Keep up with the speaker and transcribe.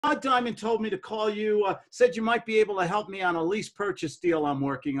Diamond told me to call you, said you might be able to help me on a lease purchase deal I'm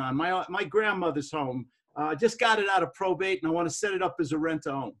working on. My grandmother's home. Just got it out of probate, and I want to set it up as a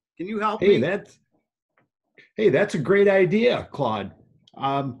rent-to-own. Can you help me? That's a great idea, Claude,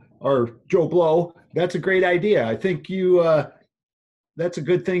 or Joe Blow. That's a great idea. I think that's a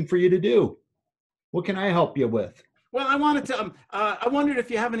good thing for you to do. What can I help you with? Well, I wanted to. I wondered if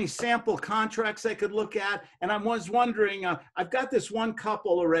you have any sample contracts I could look at, and I was wondering. I've got this one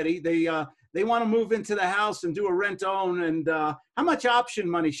couple already. They want to move into the house and do a rent-own. And how much option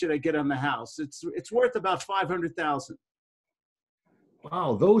money should I get on the house? It's worth about $500,000.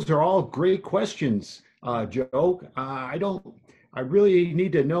 Wow, those are all great questions, Joe. I really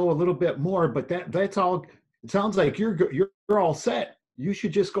need to know a little bit more, but that's all. It sounds like you're all set. You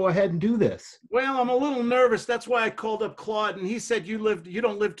should just go ahead and do this. Well, I'm a little nervous. That's why I called up Claude, and he said you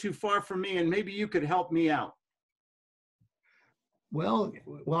don't live too far from me, and maybe you could help me out. Well,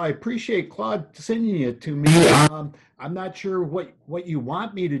 I appreciate Claude sending it to me. I'm not sure what you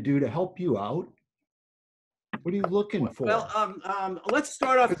want me to do to help you out. What are you looking for? Well, let's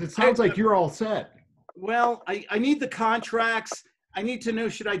start off. Because it sounds like you're all set. Well, I need the contracts. I need to know,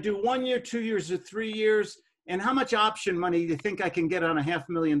 should I do 1 year, 2 years, or 3 years? And how much option money do you think I can get on a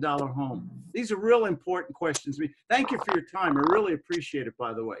 $500,000 home? These are real important questions to me. Thank you for your time. I really appreciate it,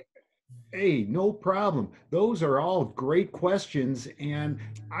 by the way. Hey, no problem. Those are all great questions, and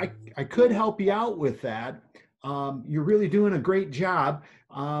I could help you out with that. You're really doing a great job.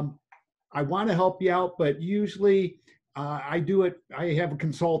 I want to help you out, but usually I have a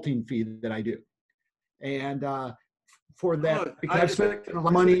consulting fee that I do. And for that, because I spent a lot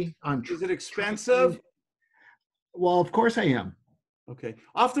of money on. Is it expensive? Well, of course I am. Okay.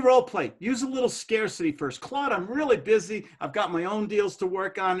 Off the role play. Use a little scarcity first. Claude, I'm really busy. I've got my own deals to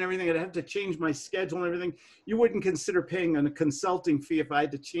work on and everything. I'd have to change my schedule and everything. You wouldn't consider paying a consulting fee if I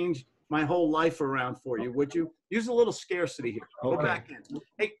had to change my whole life around for you, would you? Use a little scarcity here. Go back in.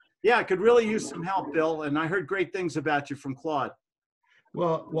 Hey, yeah, I could really use some help, Bill. And I heard great things about you from Claude.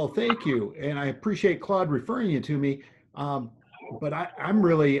 Well, thank you. And I appreciate Claude referring you to me. But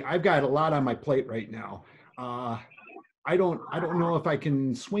I've got a lot on my plate right now. I don't know if I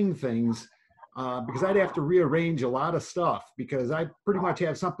can swing things because I'd have to rearrange a lot of stuff because I pretty much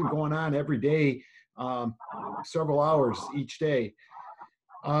have something going on every day, several hours each day.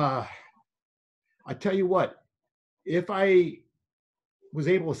 I tell you what, if I was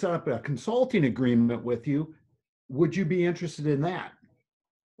able to set up a consulting agreement with you, would you be interested in that?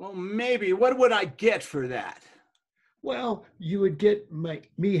 Well, maybe. What would I get for that? Well, you would get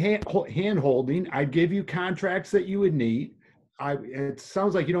me hand holding. I'd give you contracts that you would need. It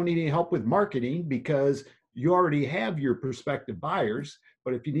sounds like you don't need any help with marketing because you already have your prospective buyers.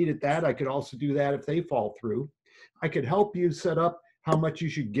 But if you needed that, I could also do that if they fall through. I could help you set up how much you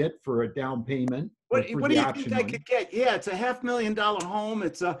should get for a down payment. What do you think I could get? Yeah, it's a $500,000 home.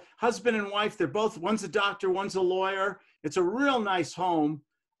 It's a husband and wife. One's a doctor, one's a lawyer. It's a real nice home.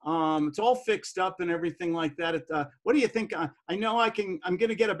 It's all fixed up and everything like that. What do you think? I know I'm going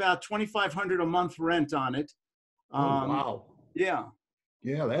to get about $2,500 a month rent on it. Oh, wow. Yeah.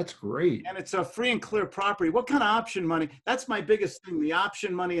 Yeah, that's great. And it's a free and clear property. What kind of option money? That's my biggest thing, the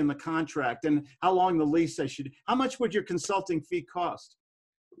option money and the contract and how long the lease how much would your consulting fee cost?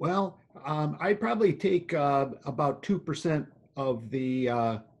 Well, I'd probably take about 2% of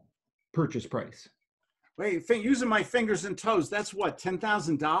the purchase price. Wait, using my fingers and toes, that's what,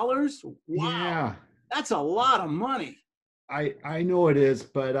 $10,000? Wow. Yeah. That's a lot of money. I know it is,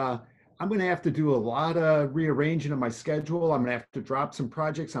 but I'm going to have to do a lot of rearranging of my schedule. I'm going to have to drop some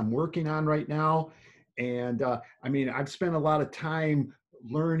projects I'm working on right now. And I've spent a lot of time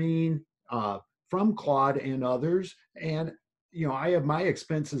learning from Claude and others. And, I have my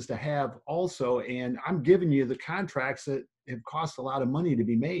expenses to have also. And I'm giving you the contracts that have cost a lot of money to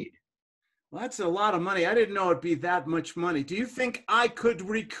be made. Well, that's a lot of money. I didn't know it'd be that much money. Do you think I could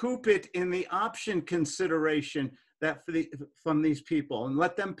recoup it in the option consideration from these people and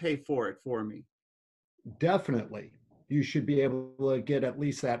let them pay for it for me? Definitely. You should be able to get at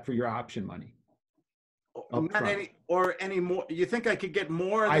least that for your option money. Not any more. You think I could get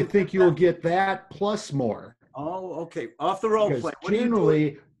more? I think you'll get that plus more. Oh, okay. Off the role play.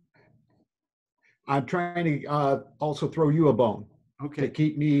 Generally, I'm trying to also throw you a bone. Okay. To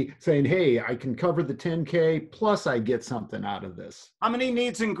keep me saying, hey, I can cover the 10K plus I get something out of this. How many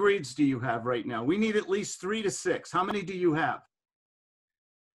needs and greeds do you have right now? We need at least 3 to 6. How many do you have?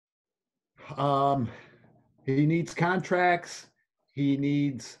 He needs contracts. He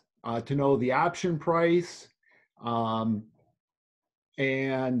needs to know the option price. And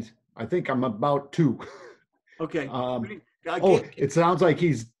I think I'm about 2. Okay. Oh, it sounds like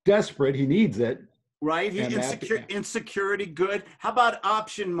he's desperate. He needs it. Right, he's insecurity. Good. How about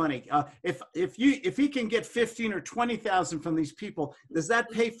option money? If he can get 15 or 20,000 from these people, does that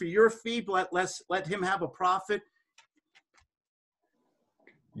pay for your fee? Let him have a profit.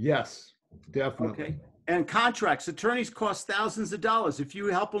 Yes, definitely. Okay. And contracts, attorneys cost thousands of dollars. If you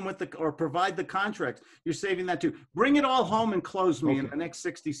help them with or provide the contracts, you're saving that too. Bring it all home and close me in the next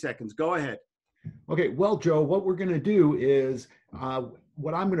 60 seconds. Go ahead. Okay. Well, Joe, what we're going to do is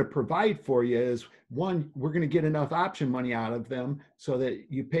what I'm going to provide for you is, one, we're going to get enough option money out of them so that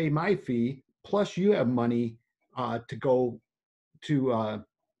you pay my fee, plus you have money to go to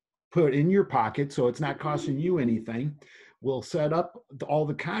put in your pocket, so it's not costing you anything. We'll set up all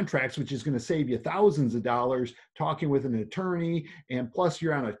the contracts, which is going to save you thousands of dollars talking with an attorney. And plus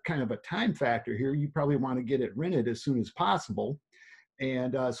you're on a kind of a time factor here. You probably want to get it rented as soon as possible.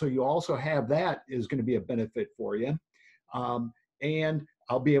 And so you also have that is going to be a benefit for you. And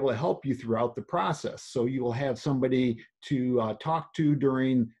I'll be able to help you throughout the process. So you will have somebody to talk to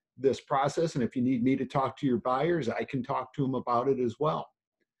during this process. And if you need me to talk to your buyers, I can talk to them about it as well.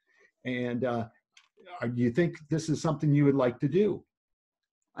 And do you think this is something you would like to do?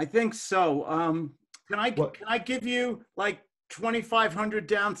 I think so. Can I give you like 2,500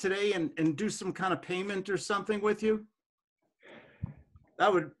 down today and do some kind of payment or something with you?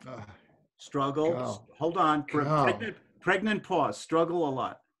 That would struggle. God. Hold on. For a pregnant pause. Struggle a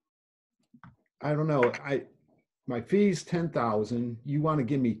lot. I don't know. My fee's 10,000. You want to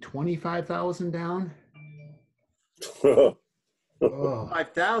give me 25,000 down?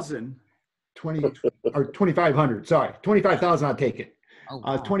 5,000. 20 or 2,500. Sorry, 25,000. I'll take it.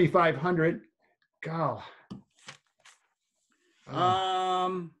 2,500. God.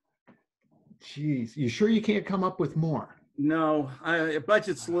 Geez, you sure you can't come up with more? No,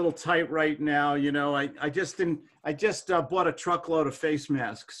 budget's a little tight right now. You know, I just bought a truckload of face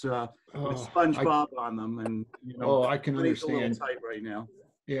masks with SpongeBob on them, and you know, I can understand. A little tight right now.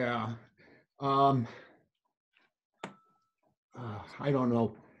 Yeah. I don't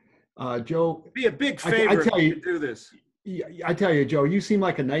know. Joe, it'd be a big favor if you do this. I tell you, Joe, you seem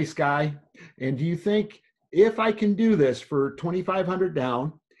like a nice guy. And do you think if I can do this for 2,500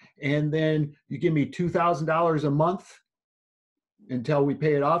 down, and then you give me $2,000 a month until we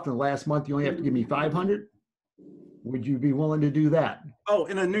pay it off, and the last month you only have to give me 500? Would you be willing to do that? Oh,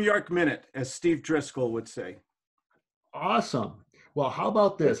 in a New York minute, as Steve Driscoll would say. Awesome. Well, how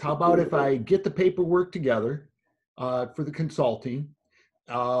about this? How about if I get the paperwork together for the consulting?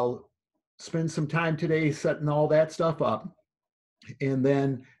 I'll spend some time today setting all that stuff up, and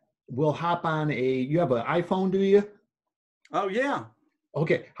then we'll hop on you have an iPhone, do you? Oh, yeah.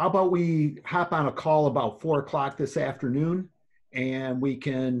 Okay. How about we hop on a call about 4 o'clock this afternoon, and we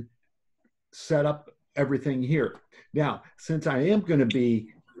can set up everything here. Now, since I am going to be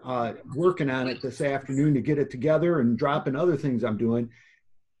working on it this afternoon to get it together and dropping other things I'm doing,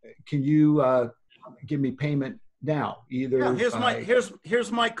 can you give me payment now? Either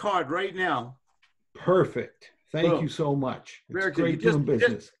here's my card right now. Perfect. Thank you so much. It's great doing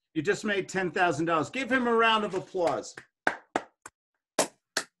business. You just made $10,000. Give him a round of applause.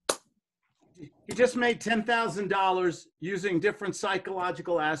 He just made $10,000 using different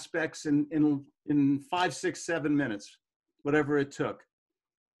psychological aspects in 5, 6, 7 minutes, whatever it took.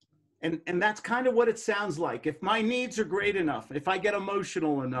 And that's kind of what it sounds like. If my needs are great enough, if I get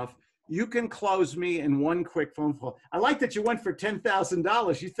emotional enough, you can close me in one quick phone call. I like that you went for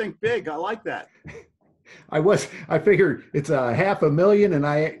 $10,000. You think big. I like that. I figured it's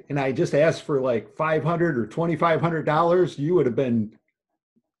 $500,000, and I just asked for like $500 or $2,500. You would have been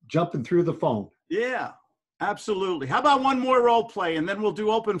jumping through the phone. Yeah, absolutely. How about one more role play, and then we'll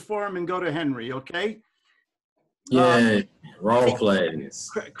do open forum and go to Henry, okay? Yeah, role plays.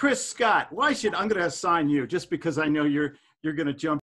 Chris Scott, I'm going to assign you just because I know you're going to jump